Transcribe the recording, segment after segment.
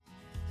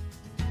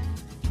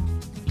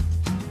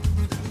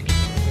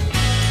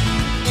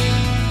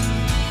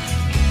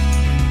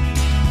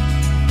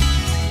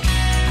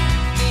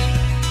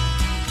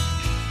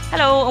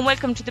Hello and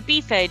welcome to the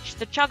Beef Edge,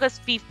 the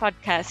Teagasc Beef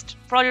Podcast,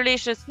 for all your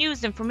latest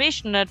news,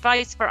 information and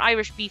advice for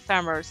Irish beef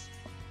farmers.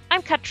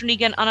 I'm Catherine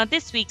Egan, and on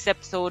this week's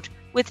episode,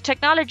 with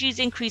technologies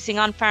increasing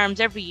on farms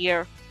every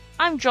year,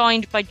 I'm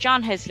joined by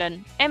John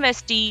Heslin,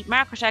 MSD,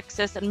 Market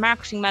Access and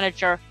Marketing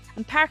Manager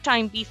and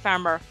part-time beef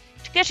farmer,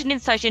 to get an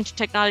insight into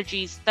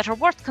technologies that are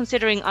worth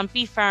considering on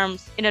beef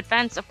farms in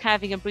advance of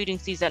calving and breeding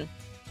season.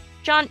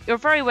 John, you're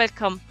very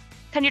welcome.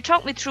 Can you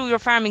talk me through your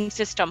farming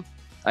system?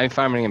 I'm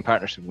farming in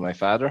partnership with my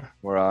father.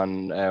 We're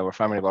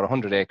farming about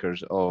 100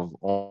 acres of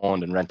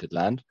owned and rented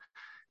land.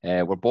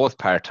 We're both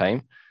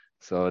part-time,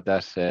 so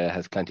that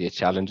has plenty of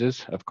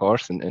challenges, of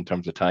course, in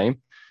terms of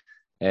time.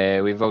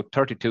 We've about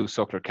 32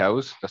 suckler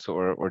cows. That's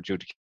what we're due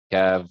to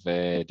calve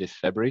this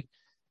February.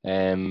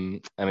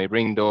 And we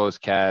bring those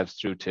calves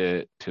through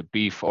to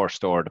beef or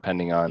store,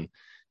 depending on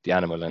the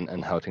animal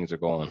and how things are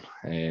going.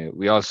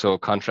 We also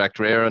contract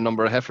rear a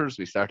number of heifers.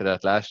 We started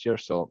that last year,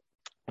 so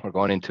we're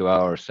going into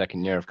our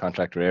second year of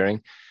contract rearing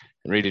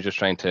and really just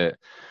trying to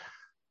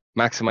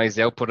maximize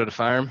the output of the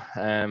farm.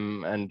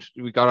 And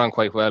we got on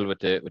quite well with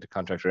the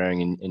contract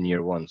rearing in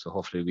year one. So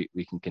hopefully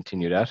we can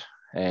continue that.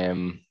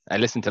 I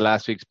listened to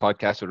last week's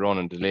podcast with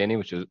Ronan Delaney,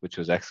 which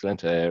was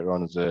excellent.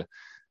 Ronan's a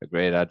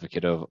great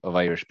advocate of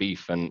Irish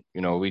beef. And,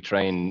 you know, we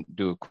try and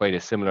do quite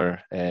a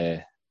similar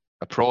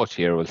approach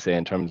here, we'll say,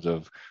 in terms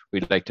of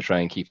we'd like to try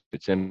and keep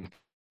it simple,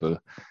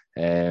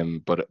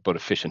 but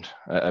efficient.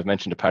 I've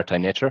mentioned the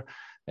part-time nature.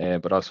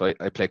 But also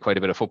I play quite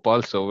a bit of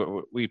football,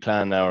 so we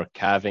plan our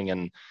calving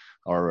and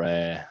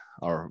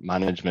our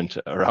management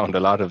around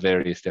a lot of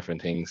various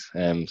different things.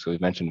 So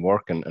we've mentioned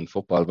work and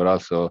football, but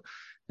also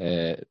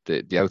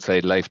the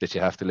outside life that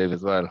you have to live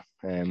as well.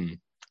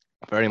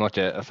 Very much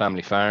a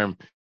family farm,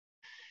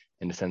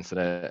 in the sense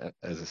that,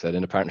 as I said,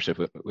 in a partnership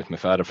with my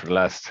father for the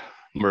last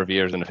number of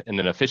years in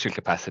an official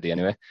capacity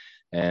anyway.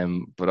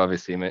 But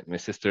obviously my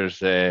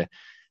sisters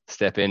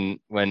step in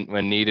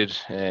when needed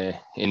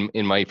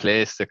in my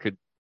place. There could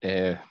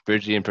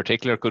Bridgie in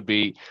particular could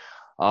be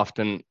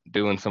often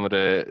doing some of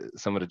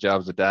the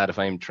jobs with Dad if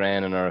I'm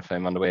training or if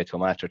I'm on the way to a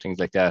match or things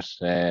like that.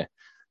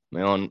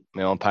 My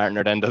own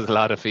partner then does a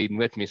lot of feeding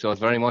with me, so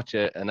it's very much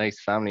a nice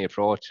family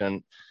approach.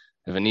 And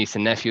I have a niece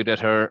and nephew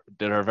that are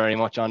very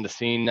much on the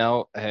scene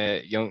now.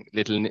 Young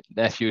little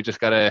nephew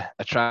just got a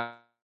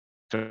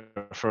tractor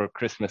for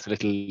Christmas, a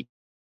little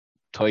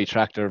toy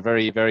tractor.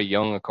 Very, very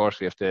young, of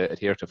course. We have to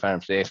adhere to farm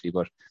safety,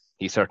 but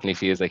he certainly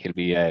feels like he'll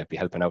be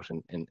helping out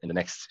in the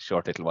next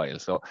short little while.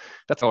 So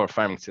that's our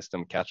farming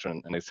system,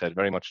 Catherine. And I said,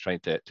 very much trying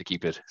to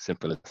keep it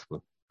simple as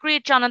possible.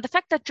 Great, John. And the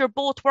fact that you're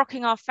both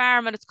working off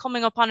farm and it's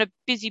coming up on a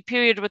busy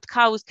period with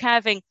cows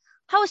calving,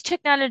 how has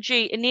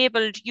technology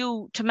enabled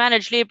you to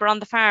manage labour on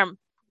the farm?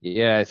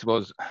 Yeah, I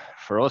suppose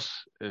for us,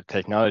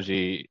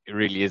 technology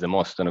really is a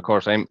must. And of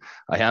course, I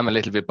am a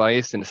little bit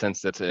biased in the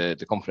sense that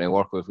the company I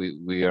work with,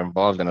 we are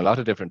involved in a lot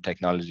of different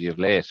technology of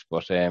late.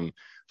 But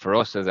for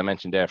us, as I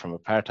mentioned there, from a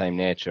part-time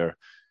nature,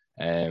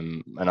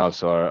 and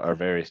also our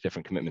various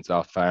different commitments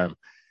off farm,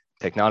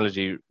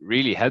 technology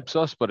really helps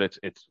us. But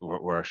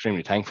we're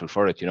extremely thankful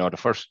for it. You know, the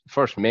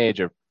first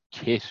major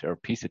kit or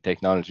piece of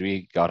technology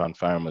we got on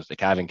farm was the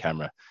calving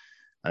camera.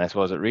 And I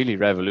suppose it really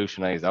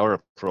revolutionized our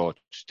approach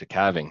to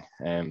calving.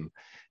 And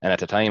at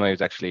the time, I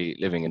was actually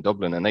living in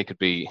Dublin, and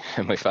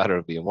my father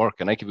would be in work,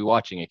 and I could be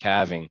watching a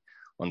calving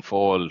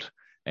unfold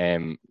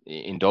in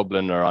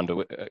Dublin or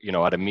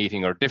at a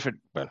meeting or different.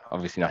 Well,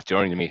 obviously not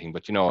during the meeting,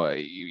 but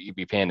you'd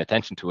be paying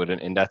attention to it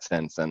in that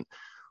sense, and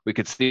we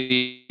could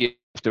see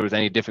if there was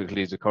any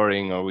difficulties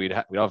occurring, or we'd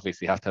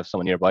obviously have to have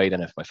someone nearby.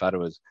 Then, if my father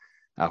was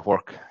at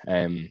work,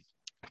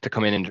 to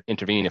come in and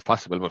intervene if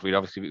possible, but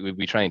we'd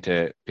be trying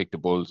to pick the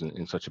bulls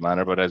in such a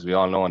manner. But as we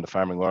all know in the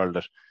farming world,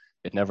 that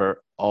it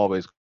never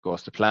always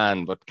goes to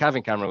plan. But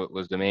calving camera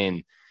was the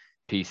main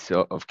piece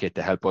of kit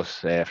to help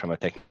us from a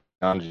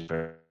technology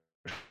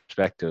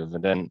perspective.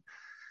 And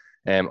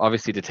then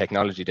obviously the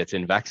technology that's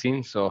in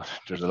vaccines. So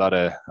there's a lot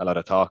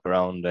of talk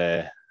around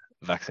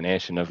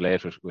vaccination of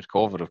late with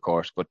COVID, of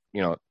course. But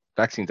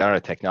vaccines are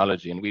a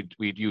technology, and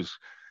we'd use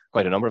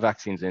quite a number of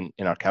vaccines in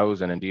our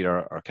cows and indeed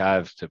our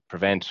calves to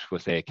prevent, we'll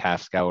say,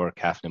 calf scour,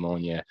 calf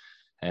pneumonia,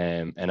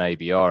 and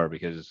IBR,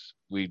 because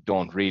we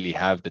don't really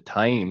have the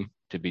time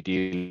to be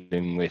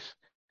dealing with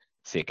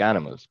sick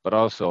animals. But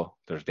also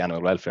there's the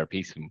animal welfare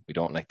piece, and we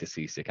don't like to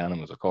see sick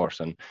animals, of course,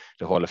 and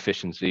the whole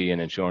efficiency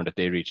and ensuring that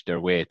they reach their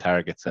weight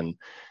targets and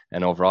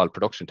overall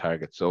production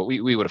targets. So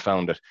we would have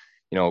found that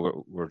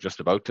we're just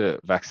about to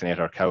vaccinate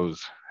our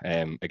cows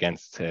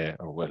against,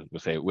 we'll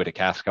say, with a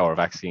calf scour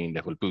vaccine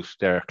that will boost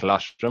their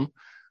colostrum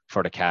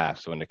for the calf.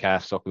 So when the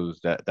calf suckles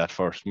that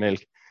first milk,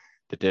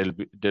 that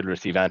they'll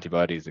receive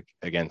antibodies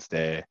against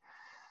E.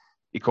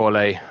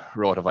 coli,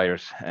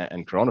 rotavirus,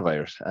 and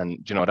coronavirus. And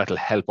that'll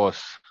help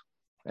us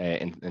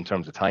in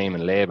terms of time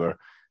and labour,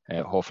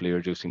 hopefully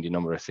reducing the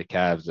number of sick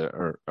calves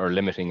or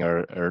limiting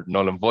or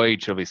null and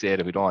void, shall we say,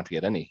 that we don't want to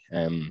get any.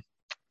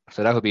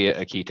 So that would be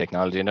a key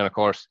technology. And then, of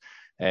course,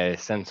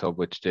 SenseHub,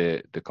 which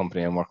the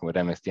company I'm working with,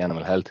 MSD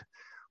Animal Health,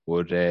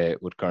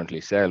 would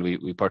currently sell.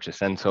 We purchased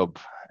SenseHub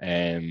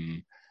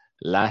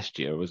last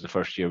year was the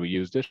first year we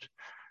used it.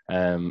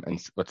 And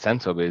what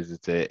SenseHub is,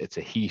 it's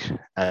a heat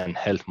and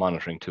health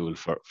monitoring tool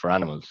for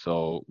animals.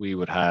 So we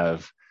would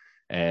have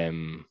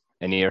an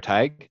ear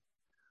tag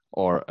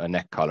or a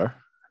neck collar,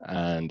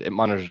 and it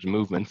monitors the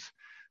movements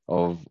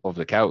of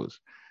the cows.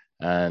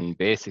 And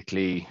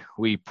basically,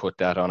 we put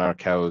that on our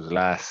cows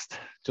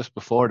just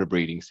before the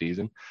breeding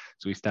season.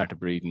 So we started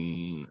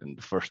breeding on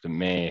the 1st of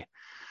May.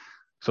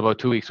 So about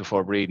 2 weeks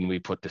before breeding, we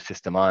put the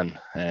system on.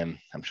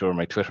 I'm sure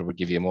my Twitter would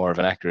give you more of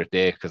an accurate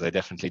date because I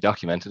definitely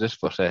documented it,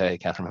 but I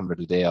can't remember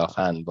the day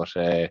offhand. But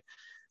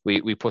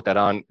we put that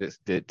on.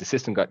 The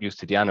system got used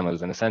to the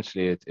animals, and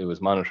essentially it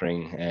was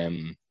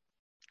monitoring,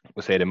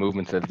 we'll say, the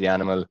movements of the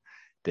animal,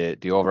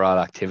 the overall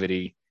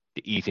activity,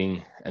 the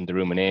eating, and the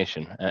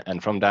rumination.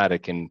 And from that,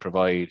 it can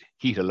provide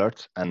heat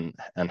alerts and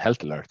health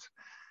alerts.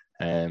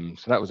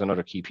 So that was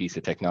another key piece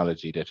of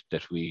technology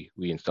that we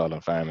installed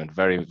on farm, and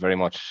very, very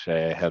much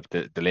helped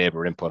the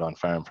labour input on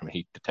farm from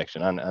heat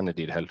detection and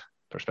indeed health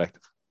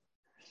perspective.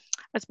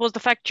 I suppose the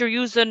fact you're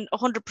using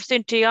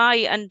 100% AI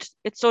and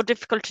it's so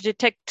difficult to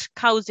detect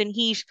cows in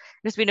heat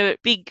has been a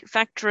big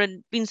factor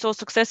in being so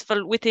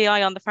successful with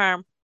AI on the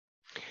farm.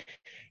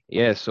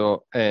 Yeah,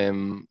 so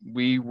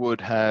we would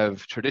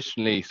have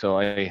traditionally, so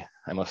I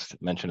must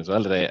mention as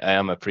well that I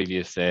am a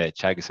previous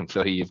Teagasc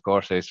employee, of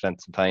course. I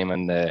spent some time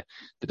on the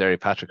Dairy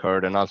Patrick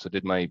herd and also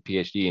did my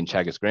PhD in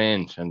Teagasc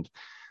Grange. And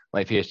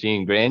my PhD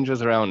in Grange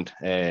was around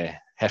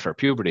heifer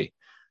puberty.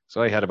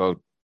 So I had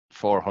about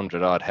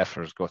 400 odd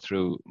heifers go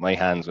through my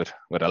hands with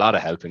a lot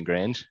of help in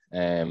Grange.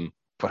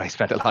 But I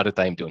spent a lot of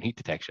time doing heat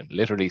detection,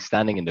 literally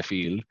standing in the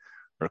field,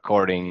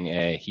 recording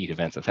heat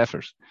events of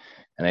heifers.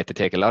 And I had to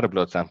take a lot of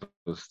blood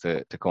samples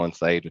to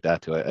coincide with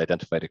that to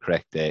identify the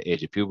correct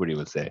age of puberty,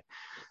 we'll say.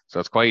 So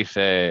it's quite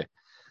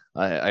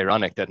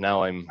ironic that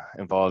now I'm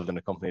involved in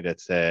a company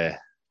that's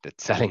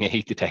selling a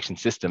heat detection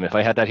system. If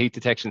I had that heat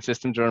detection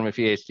system during my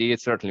PhD,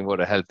 it certainly would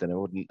have helped,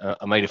 and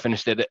I might have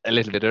finished it a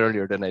little bit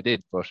earlier than I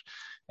did. But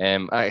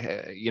in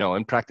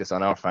practice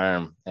on our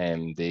farm, where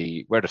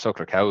the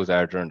suckler cows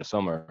are during the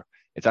summer,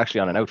 it's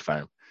actually on an out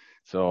farm.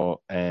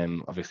 So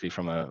obviously,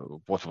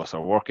 both of us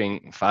are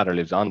working. Father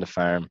lives on the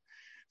farm.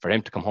 For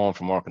him to come home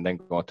from work and then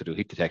go out to do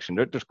heat detection,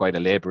 there's quite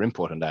a labour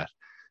input on that.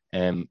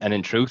 And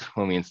in truth,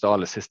 when we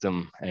installed the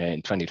system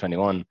in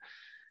 2021,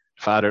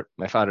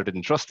 my father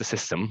didn't trust the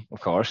system. Of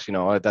course,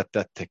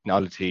 that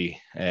technology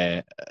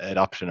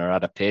adoption or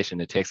adaptation,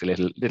 it takes a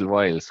little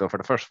while. So for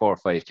the first 4 or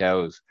 5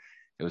 cows,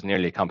 it was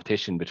nearly a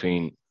competition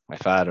between my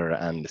father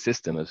and the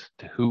system as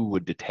to who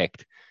would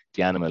detect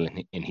the animal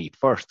in heat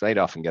first. I'd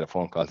often get a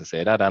phone call to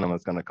say that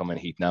animal's going to come in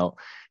heat now.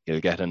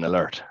 You'll get an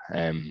alert.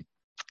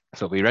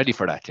 So be ready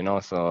for that,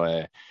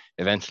 So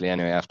eventually,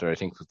 anyway, after I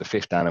think it was the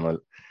 5th animal,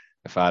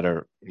 my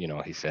father,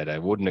 he said, I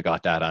wouldn't have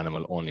got that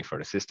animal only for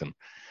the system.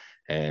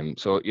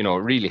 So, it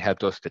really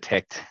helped us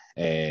detect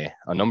a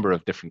number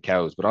of different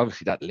cows, but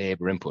obviously that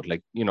labor input,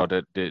 like,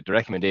 the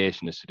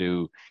recommendation is to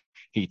do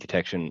heat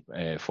detection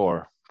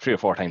for 3 or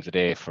 4 times a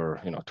day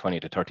for, 20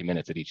 to 30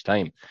 minutes at each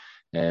time.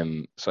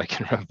 So I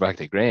can remember back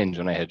to Grange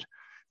when I had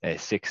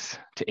 6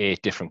 to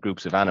 8 different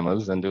groups of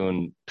animals and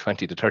doing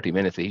 20 to 30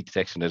 minutes of heat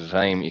detection at a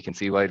time. You can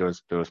see why there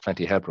was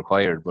plenty of help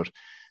required. But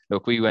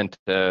look, we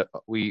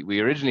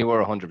originally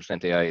were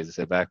 100% AI, as I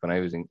said, back when I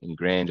was in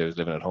Grange. I was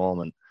living at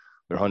home and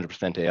we were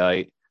 100%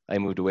 AI. I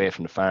moved away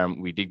from the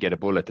farm. We did get a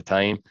bull at the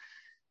time,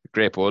 a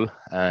great bull.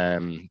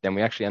 Then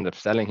we actually ended up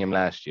selling him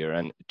last year,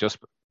 and just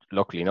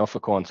luckily enough,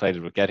 it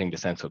coincided with getting the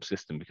SenseHub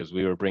system because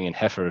we were bringing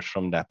heifers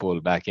from that bull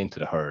back into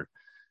the herd.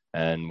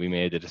 And we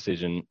made the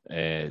decision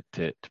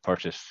to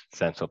purchase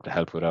SenseHub to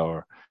help with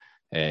our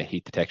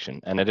heat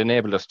detection. And it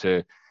enabled us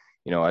to,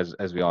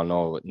 as we all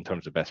know, in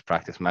terms of best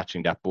practice,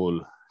 matching that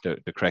bull,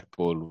 the correct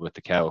bull with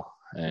the cow.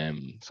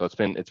 So it's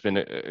been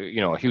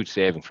a huge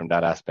saving from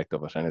that aspect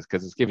of it. And it's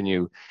because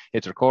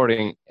it's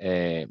recording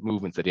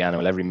movements of the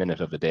animal every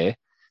minute of the day.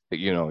 But,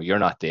 you're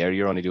not there.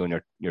 You're only doing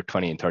your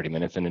 20 and 30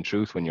 minutes. And in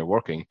truth, when you're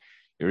working,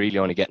 you're really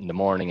only getting the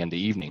morning and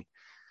the evening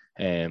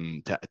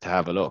to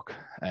have a look.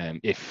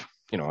 If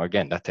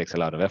again, that takes a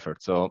lot of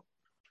effort. So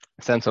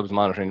SenseHub's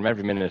monitoring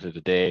every minute of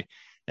the day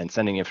and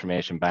sending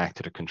information back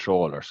to the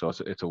controller. So it's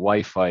a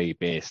Wi-Fi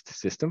based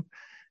system.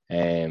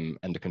 And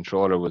the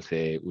controller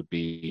would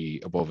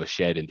be above a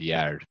shed in the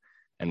yard.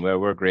 And where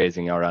we're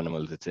grazing our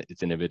animals,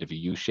 it's in a bit of a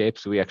U shape.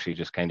 So we actually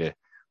just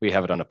we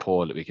have it on a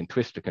pole that we can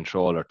twist the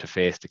controller to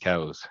face the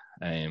cows,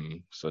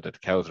 so that the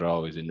cows are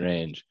always in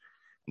range.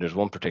 And there's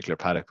one particular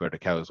paddock where the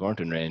cows weren't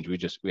in range.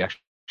 We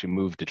actually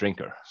moved the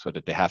drinker so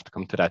that they have to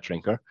come to that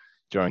drinker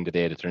during the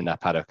day that they're in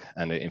that paddock,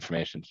 and the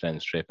information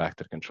sends straight back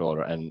to the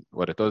controller. And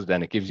what it does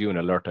then, it gives you an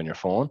alert on your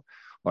phone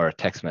or a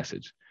text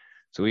message.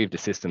 So we have the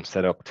system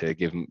set up to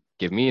give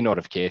me a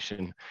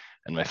notification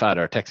and my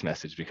father a text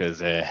message,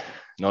 because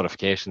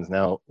notifications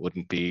now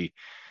wouldn't be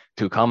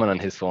too common on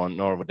his phone,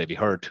 nor would they be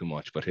heard too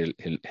much. But he'll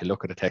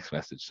look at a text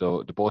message,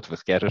 so the both of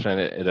us get it, and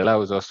it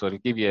allows us. So it'll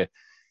give you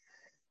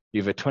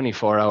have a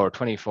 24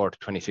 to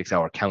 26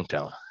 hour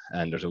countdown,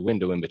 and there's a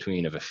window in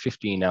between of a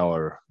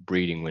 15-hour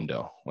breeding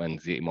window,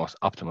 when's the most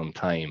optimum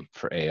time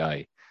for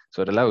AI.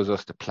 So it allows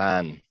us to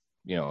plan,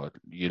 you'll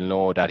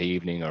know that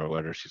evening or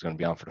whether she's going to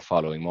be on for the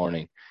following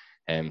morning.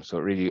 So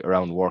it really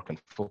around work and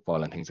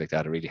football and things like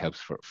that, it really helps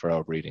for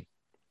our breeding.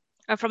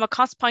 And from a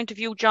cost point of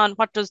view, John,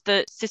 what does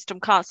the system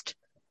cost?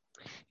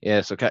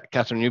 Yeah, so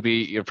Catherine,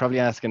 you're probably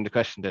asking the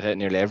question that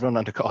nearly everyone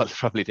on the call is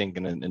probably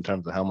thinking in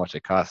terms of how much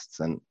it costs.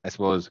 And I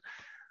suppose,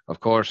 of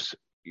course,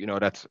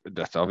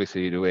 that's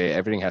obviously the way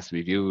everything has to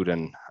be viewed.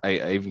 And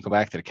I even go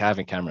back to the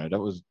calving camera. That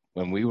was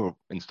when we were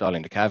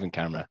installing the calving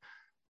camera,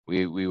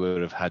 we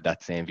would have had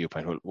that same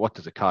viewpoint. Well, what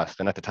does it cost?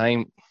 And at the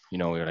time, we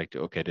were like,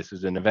 okay, this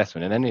is an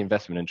investment, and any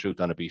investment in truth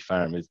on a beef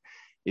farm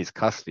is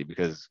costly,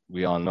 because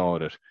we all know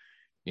that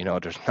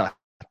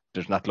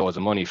there's not loads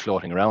of money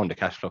floating around. The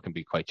cash flow can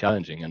be quite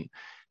challenging. And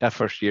that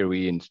first year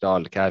we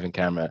installed the calving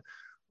camera,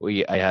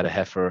 I had a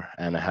heifer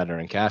and I had her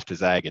in calf to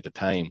zag at the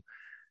time.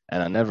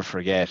 And I'll never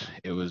forget,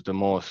 it was the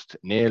most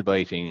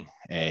nail-biting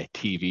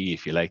TV,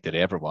 if you like, that I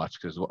ever watched,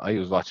 because I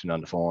was watching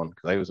on the phone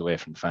because I was away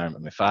from the farm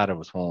and my father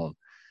was home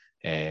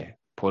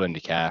pulling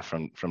the calf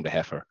from the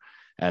heifer.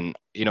 And,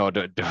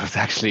 there was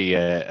actually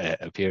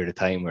a period of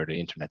time where the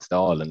internet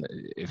stalled. And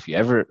if you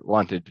ever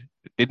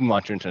didn't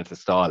want your internet to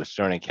stall, it's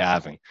during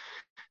calving,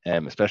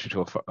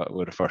 especially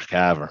with a first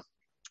calver.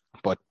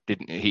 But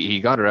he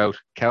got her out,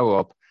 cow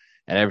up,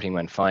 and everything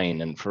went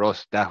fine. And for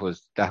us, that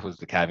was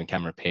the calving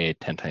camera paid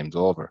 10 times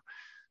over.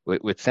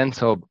 With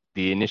SenseHub,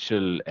 the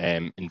initial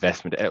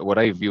investment, what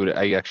I viewed,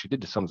 I actually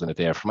did the sums on it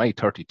there. For my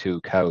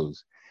 32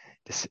 cows,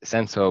 the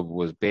SenseHub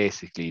was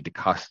basically the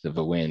cost of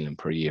a weanling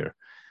per year.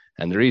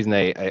 And the reason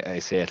I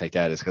say it like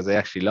that is because I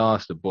actually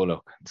lost a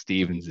bullock in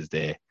Stevens'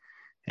 day.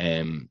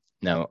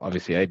 Now,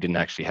 obviously, I didn't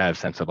actually have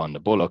SenseHub on the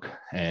bullock.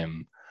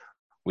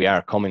 We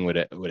are coming with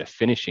a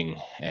finishing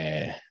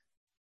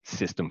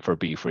system for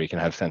beef where you can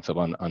have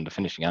SenseHub on the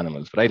finishing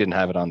animals, but I didn't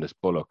have it on this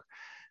bullock.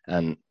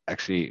 And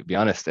actually, to be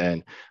honest,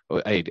 and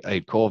I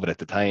had COVID at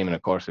the time, and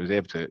of course I was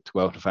able to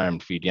go out to the farm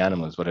and feed the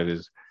animals, but I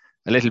was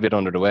a little bit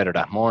under the weather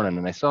that morning,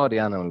 and I saw the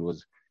animal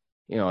was,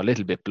 a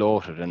little bit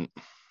bloated, and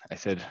I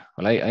said,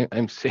 well,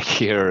 I'm sick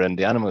here, and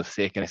the animal's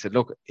sick, and I said,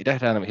 look,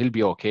 that animal, he'll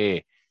be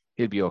okay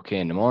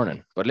in the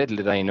morning. But little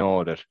did I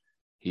know that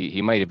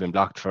he might have been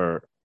blocked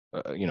for,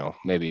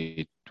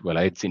 maybe, well,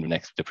 I'd seen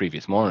the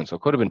previous morning, so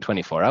it could have been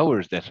 24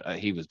 hours that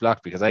he was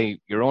blocked, because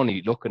you're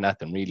only looking at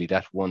them really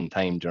that one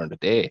time during the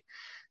day.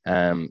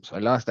 So I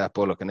lost that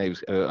bullock, and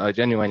I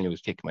genuinely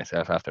was kicking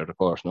myself after the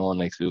course. No one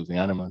likes losing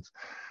animals.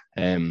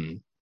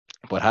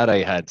 But had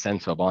I had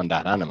SenseHub on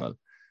that animal,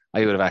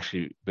 I would have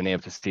actually been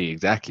able to see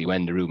exactly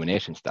when the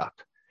rumination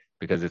stopped,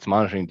 because it's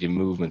monitoring the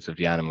movements of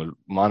the animal,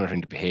 monitoring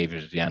the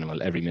behaviors of the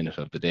animal every minute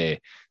of the day.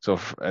 So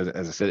as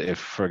I said, if,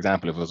 for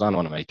example, if it was on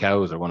one of my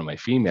cows or one of my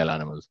female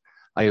animals,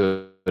 I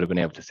would have been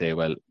able to say,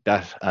 well,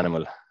 that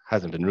animal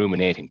hasn't been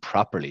ruminating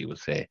properly, we'll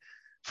say,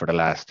 for the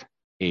last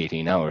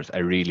 18 hours. I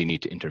really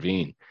need to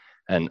intervene.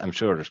 And I'm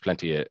sure there's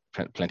plenty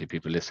of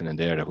people listening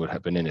there that would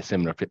have been in a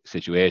similar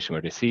situation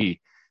where they see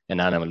an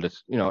animal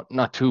that's,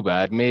 not too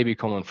bad, maybe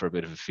coming for a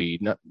bit of a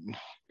feed.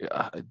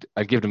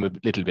 I give them a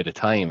little bit of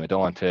time. I don't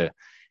want to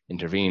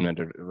intervene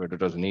where there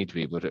doesn't need to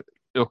be. But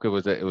look, it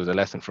was a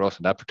lesson for us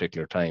in that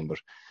particular time. But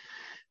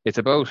it's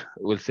about,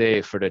 we'll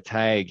say, for the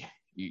tag,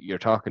 you're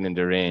talking in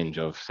the range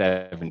of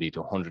 70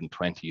 to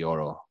 120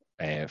 euro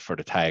for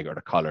the tag or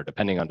the collar,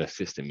 depending on the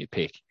system you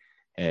pick.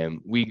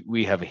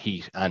 We have a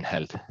heat and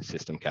health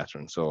system,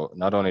 Catherine. So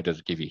not only does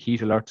it give you heat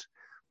alerts,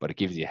 but it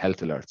gives you health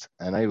alerts.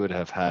 And I would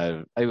have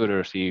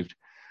received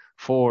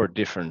 4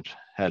 different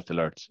health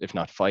alerts, if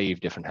not 5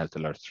 different health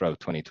alerts throughout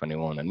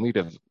 2021. And we'd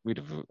have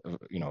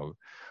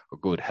a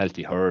good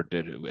healthy herd,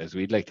 as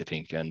we'd like to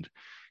think. And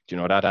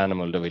that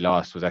animal that we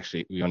lost was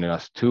actually, we only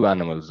lost 2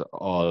 animals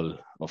all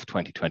of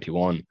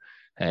 2021.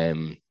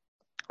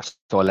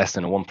 So less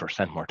than a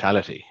 1%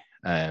 mortality.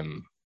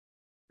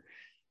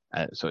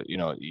 So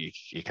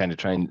you kind of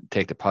try and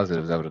take the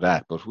positives out of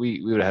that. But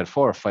we would have had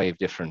 4 or 5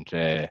 different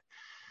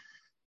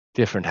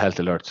health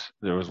alerts.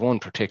 There was one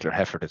particular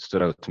heifer that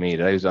stood out to me,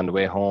 that I was on the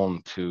way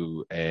home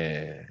to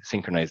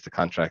synchronize the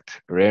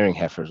contract rearing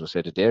heifers, was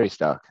say the dairy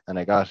stock, and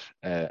I got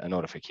a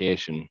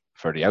notification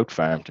for the out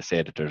farm to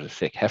say that there's a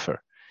sick heifer,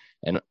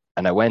 and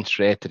I went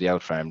straight to the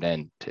out farm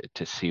then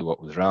to see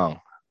what was wrong.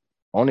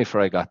 Only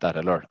for I got that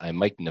alert, I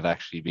mightn't have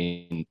actually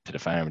been to the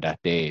farm that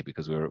day,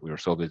 because we were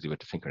so busy with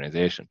the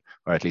synchronization,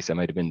 or at least I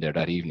might have been there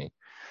that evening.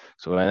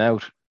 So I went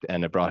out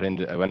and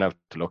I went out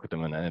to look at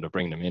them, and I ended up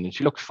bringing them in, and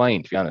she looked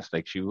fine, to be honest.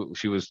 Like she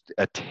was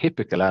a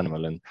typical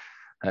animal, and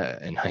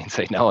in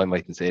hindsight now I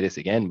mightn't say this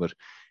again, but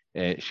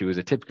she was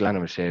a typical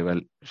animal. Say,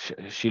 well,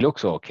 she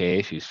looks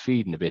okay. She's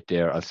feeding a bit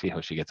there. I'll see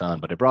how she gets on.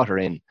 But I brought her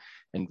in,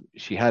 and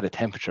she had a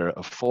temperature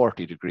of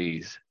 40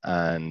 degrees,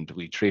 and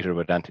we treated her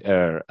with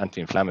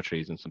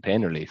anti-inflammatories and some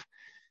pain relief.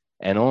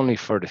 And only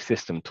for the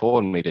system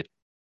told me that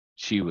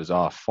she was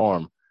off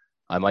form,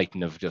 I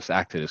mightn't have just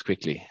acted as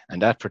quickly.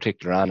 And that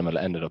particular animal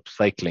ended up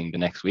cycling the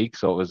next week.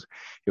 So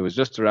it was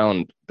just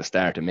around the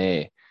start of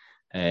May,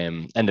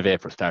 end of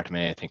April, start of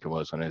May, I think it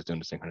was, when I was doing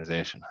the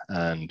synchronization.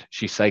 And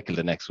she cycled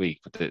the next week.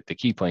 But the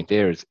key point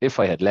there is,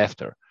 if I had left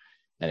her,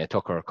 and it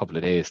took her a couple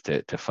of days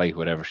to fight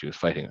whatever she was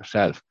fighting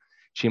herself,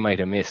 she might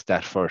have missed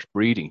that first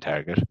breeding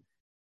target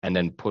and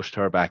then pushed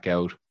her back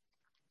out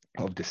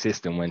of the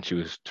system when she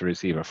was to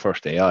receive her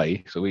first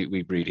AI. So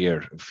we breed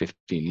here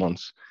 15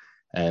 months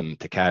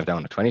to calve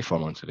down to 24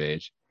 months of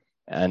age.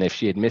 And if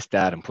she had missed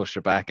that and pushed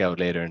her back out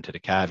later into the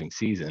calving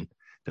season,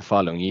 the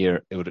following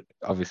year, it would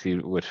obviously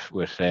with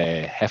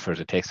heifers,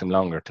 it takes them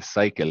longer to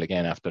cycle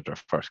again after their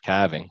first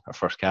calving, or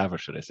first calver,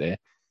 should I say,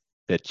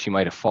 that she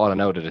might have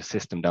fallen out of the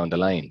system down the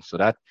line. So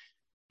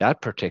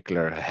that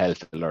particular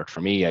health alert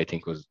for me, I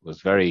think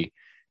was very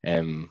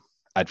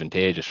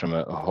advantageous from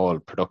a whole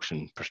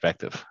production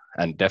perspective,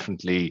 and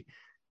definitely,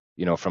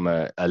 from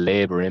a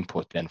labor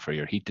input then for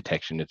your heat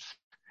detection, it's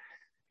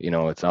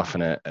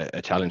often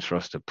a challenge for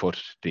us to put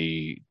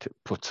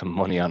some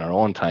money on our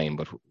own time,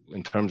 but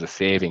in terms of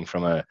saving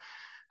from a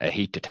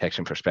heat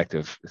detection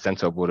perspective,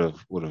 Sensub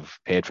would have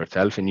paid for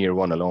itself in year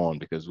one alone,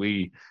 because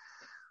we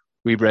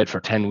bred for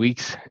 10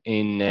 weeks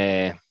in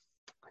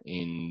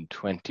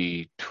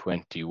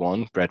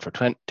 2021, bred for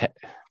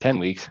 10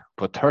 weeks,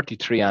 put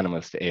 33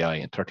 animals to AI,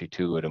 and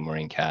 32 of them were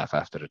in calf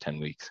after the 10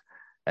 weeks,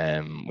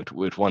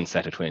 with one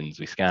set of twins.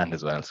 We scanned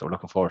as well, so we're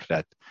looking forward to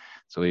that.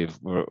 So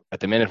at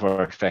the minute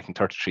we're expecting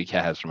 33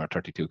 calves from our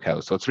 32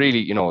 cows. So it's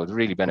really, it's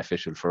really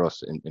beneficial for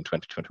us in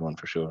 2021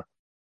 for sure.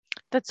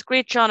 That's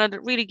great, John, and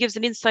it really gives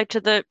an insight to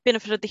the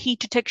benefit of the heat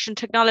detection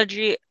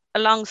technology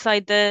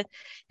alongside the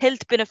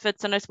health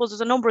benefits. And I suppose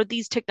there's a number of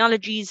these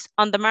technologies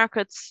on the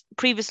markets.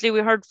 Previously,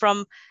 we heard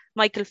from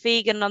Michael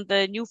Fagan on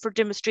the Newford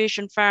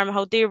demonstration farm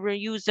how they were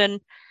using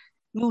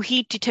new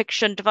heat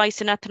detection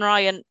device in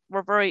Athenry and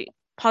were very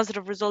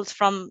positive results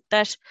from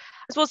that.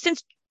 I suppose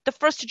since the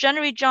 1st of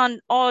January, John,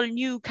 all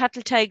new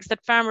cattle tags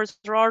that farmers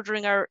are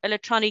ordering are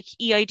electronic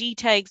EID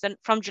tags, and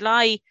from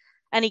July,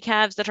 any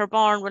calves that are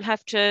born will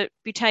have to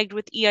be tagged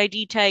with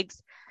EID tags.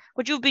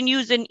 But you've been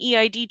using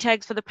EID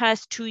tags for the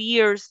past 2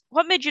 years.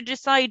 What made you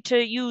decide to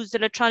use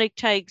electronic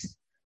tags?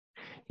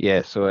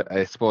 Yeah, so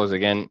I suppose,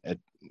 again,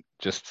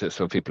 just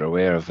so people are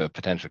aware of a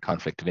potential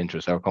conflict of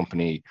interest, our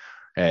company,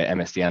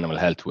 MSD Animal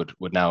Health,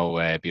 would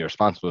now be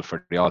responsible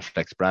for the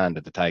Allflex brand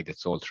of the tag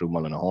that's sold through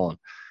Mullinahone.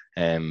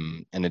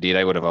 And indeed,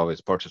 I would have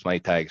always purchased my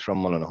tags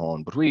from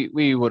Mullinahone, but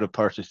we would have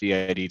purchased the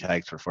EID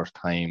tags for the first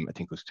time, I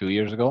think it was 2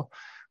 years ago,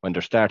 when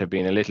there started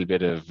being a little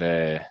bit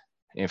of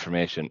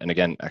information. And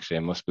again, actually,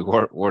 it must be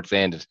worth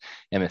saying that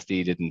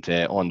MSD didn't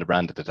own the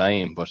brand at the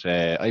time, but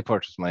I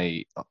purchased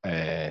my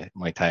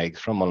tags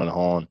from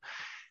Mullinahone,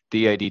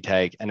 the EID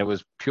tag, and it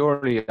was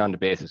purely on the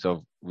basis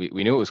of we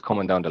knew it was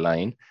coming down the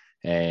line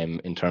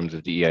in terms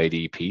of the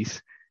EID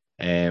piece.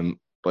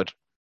 But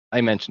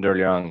I mentioned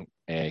earlier on,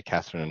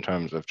 Catherine, in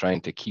terms of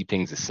trying to keep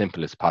things as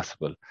simple as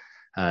possible.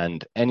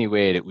 And any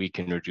way that we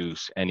can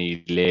reduce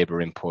any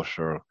labor input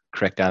or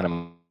correct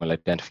animal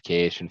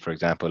identification, for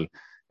example,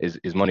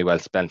 is money well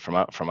spent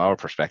from our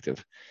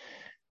perspective.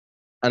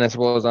 And I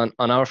suppose on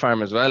our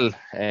farm as well,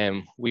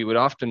 we would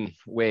often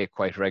weigh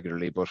quite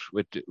regularly, but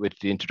with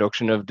the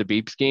introduction of the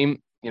beep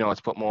scheme,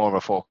 it's put more of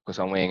a focus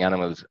on weighing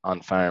animals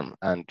on farm.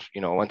 And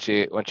once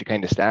you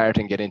kind of start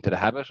and get into the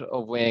habit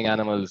of weighing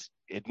animals,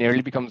 it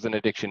nearly becomes an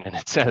addiction in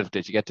itself,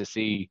 that you get to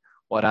see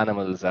what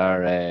animals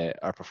are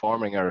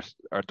performing or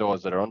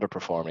those that are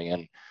underperforming.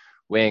 And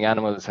weighing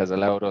animals has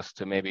allowed us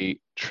to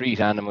maybe treat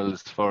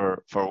animals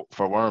for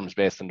worms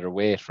based on their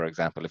weight, for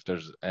example. If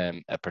there's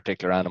a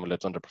particular animal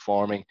that's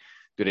underperforming,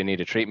 do they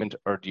need a treatment,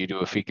 or do you do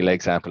a fecal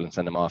egg sample and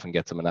send them off and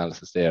get some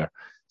analysis there?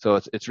 So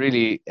it's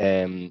really,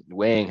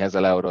 weighing has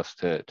allowed us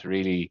to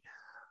really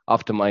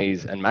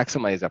optimize and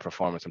maximize that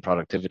performance and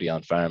productivity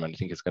on farm. And I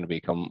think it's going to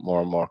become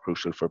more and more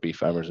crucial for beef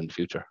farmers in the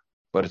future.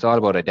 But it's all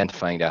about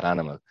identifying that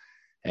animal.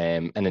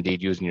 And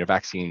indeed using your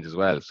vaccines as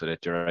well, so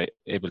that you're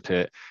able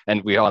to,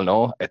 and we all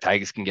know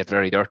tags can get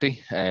very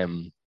dirty.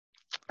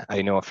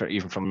 I know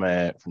even from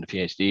the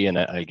PhD, and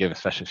I give a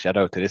special shout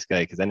out to this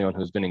guy, because anyone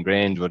who's been in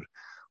Grange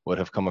would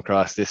have come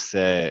across this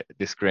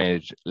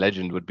Grange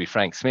legend, would be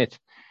Frank Smith.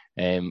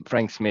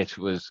 Frank Smith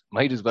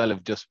might as well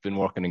have just been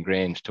working in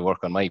Grange to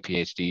work on my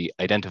PhD,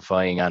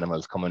 identifying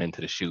animals coming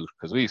into the chute,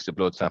 because we used to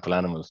blood sample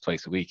animals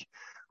twice a week,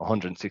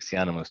 160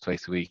 animals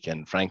twice a week,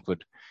 and Frank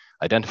would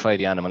identify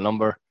the animal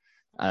number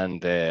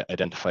and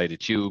identify the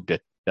tube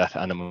that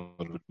animal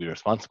would be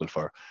responsible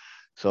for.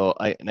 So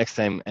next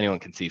time anyone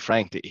can see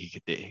Frank,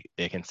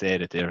 they can say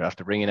that they're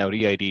after bringing out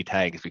EID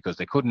tags, because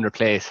they couldn't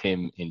replace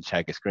him in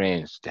Teagasc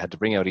Grange. They had to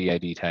bring out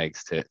EID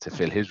tags to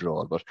fill his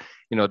role. But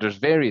there's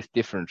various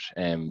different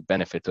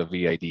benefits of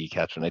EID,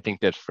 Catherine. I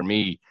think that for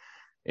me,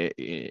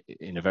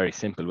 in a very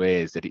simple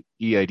way, is that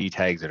EID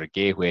tags are a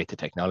gateway to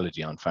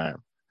technology on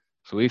farm.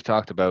 So we've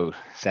talked about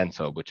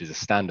Sensub, which is a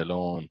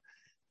standalone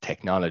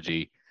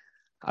technology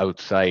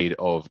outside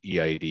of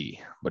EID.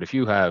 But if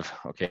you have,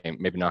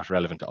 maybe not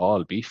relevant to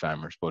all beef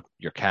farmers, but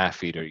your calf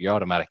feeder, your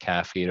automatic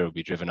calf feeder will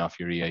be driven off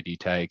your EID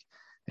tag.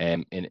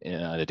 In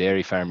a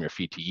dairy farm, your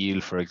feed to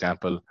yield, for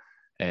example,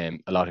 a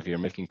lot of your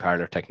milking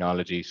parlour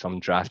technology, some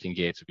drafting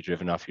gates will be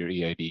driven off your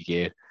EID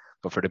gate.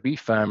 But for the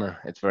beef farmer,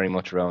 it's very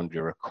much around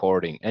your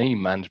recording. Any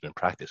management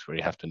practice where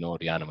you have to know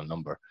the animal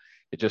number,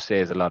 it just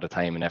saves a lot of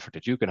time and effort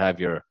that you can have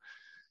your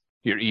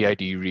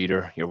EID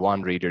reader, your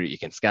wand reader. You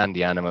can scan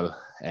the animal,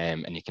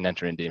 and you can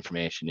enter in the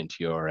information into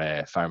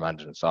your farm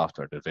management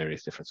software, the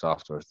various different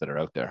softwares that are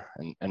out there.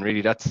 And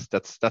really, that's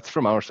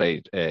from our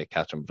side,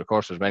 Catherine. But of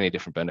course, there's many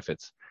different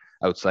benefits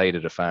outside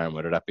of the farm,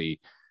 whether that be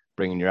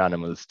bringing your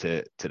animals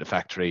to the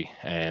factory,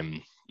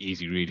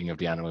 easy reading of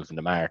the animals in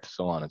the mart,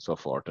 so on and so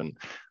forth. And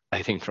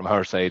I think from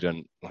our side,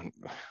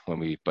 when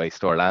we buy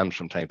store lambs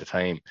from time to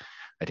time,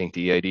 I think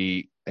the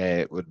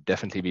EID would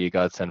definitely be a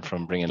godsend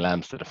from bringing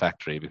lambs to the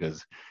factory,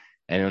 because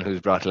anyone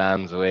who's brought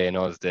lambs away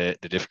knows the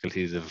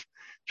difficulties of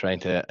trying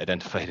to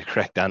identify the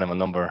correct animal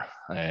number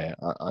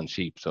on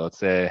sheep. So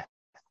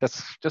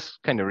that's just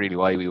kind of really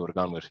why we would have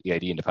gone with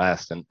EID in the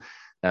past. And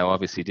now,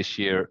 obviously, this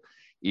year,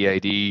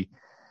 EID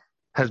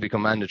has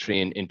become mandatory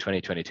in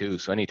 2022.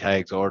 So any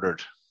tags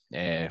ordered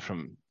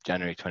from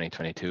January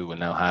 2022 will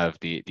now have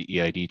the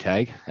EID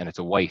tag, and it's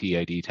a white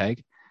EID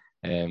tag.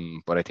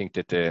 But I think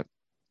that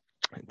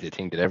the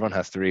thing that everyone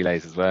has to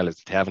realize as well is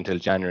that they have until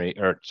July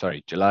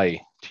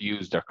to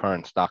use their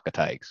current stock of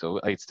tags. So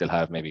I'd still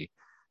have maybe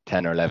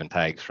 10 or 11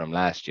 tags from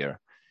last year,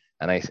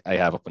 and I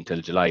have up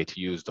until July to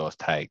use those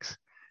tags.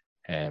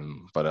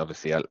 But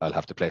obviously I'll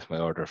have to place my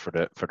order for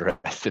the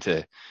rest of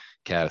the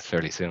calves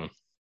fairly soon.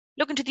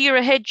 Looking to the year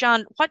ahead,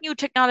 John, what new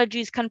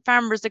technologies can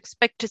farmers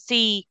expect to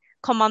see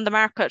come on the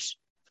market?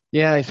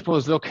 Yeah, I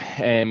suppose, look,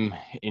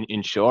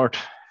 in short,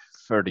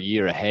 for the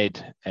year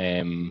ahead,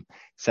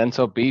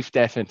 Sense-Up beef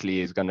definitely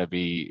is going to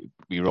be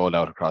rolled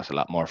out across a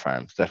lot more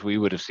farms. That we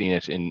would have seen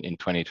it in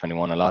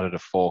 2021. A lot of the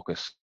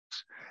focus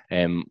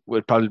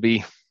would probably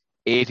be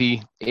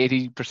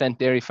 80%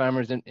 dairy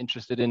farmers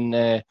interested in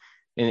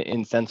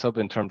Sense-Up,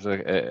 in terms of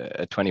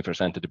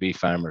 20% of the beef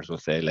farmers, will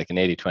say, like an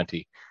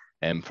 80-20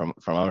 from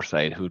our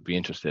side, who'd be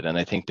interested. And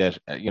I think that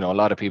a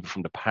lot of people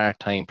from the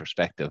part-time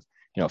perspective,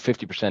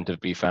 50% of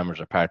beef farmers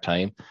are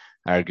part-time,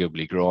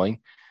 arguably growing.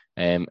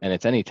 And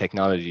it's any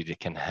technology that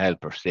can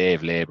help or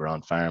save labour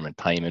on farm and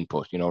time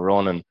input.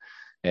 Ronan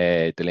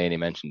Delaney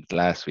mentioned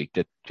last week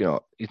that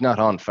he's not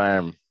on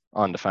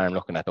the farm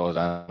looking at those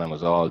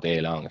animals all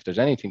day long. If there's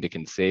anything that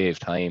can save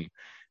time,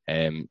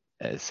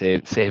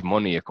 save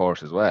money, of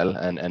course, as well,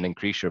 and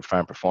increase your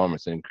farm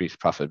performance and increase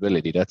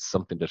profitability, that's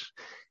something that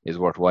is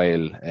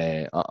worthwhile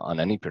on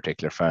any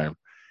particular farm.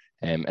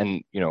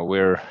 And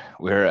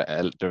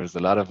there's a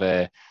lot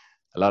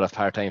of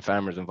part-time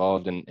farmers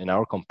involved in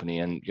our company,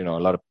 and a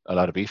lot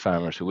of beef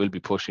farmers who will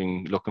be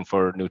looking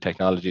for new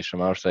technologies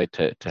from our side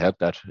to help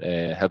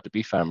the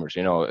beef farmers.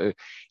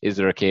 Is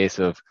there a case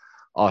of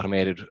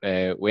automated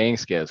weighing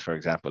scales, for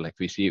example, like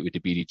we see it with the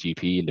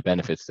BDGP and the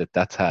benefits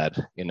that's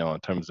had, in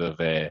terms of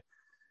the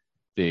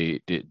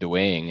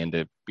weighing and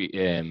the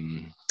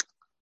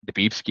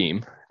beef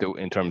scheme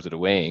in terms of the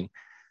weighing.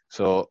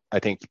 So I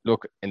think,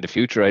 look, in the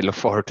future, I look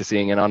forward to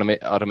seeing an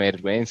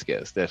automated weighing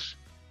scales that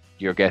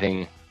you're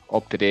getting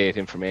up-to-date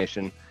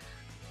information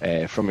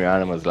from your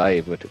animals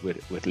live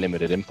with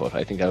limited input.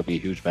 I think that would be a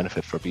huge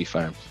benefit for beef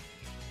farms.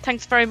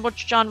 Thanks very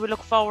much, John. We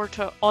look forward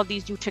to all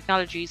these new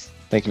technologies.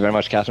 Thank you very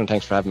much, Catherine.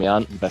 Thanks for having me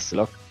on, and best of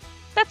luck.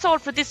 That's all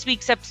for this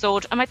week's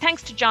episode, and my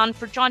thanks to John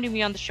for joining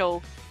me on the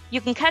show. You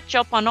can catch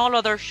up on all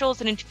other shows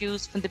and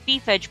interviews from the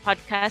Beef Edge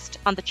podcast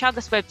on the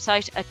Teagasc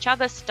website at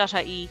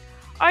teagasc.ie,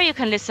 or you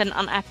can listen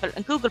on Apple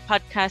and Google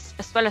Podcasts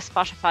as well as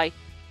Spotify.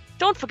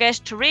 Don't forget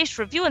to rate,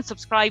 review and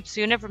subscribe so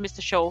you never miss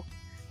a show.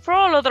 For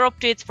all other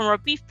updates from our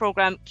beef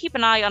programme, keep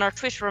an eye on our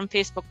Twitter and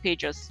Facebook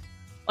pages.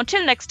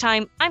 Until next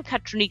time, I'm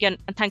Catherine Egan,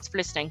 and thanks for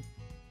listening.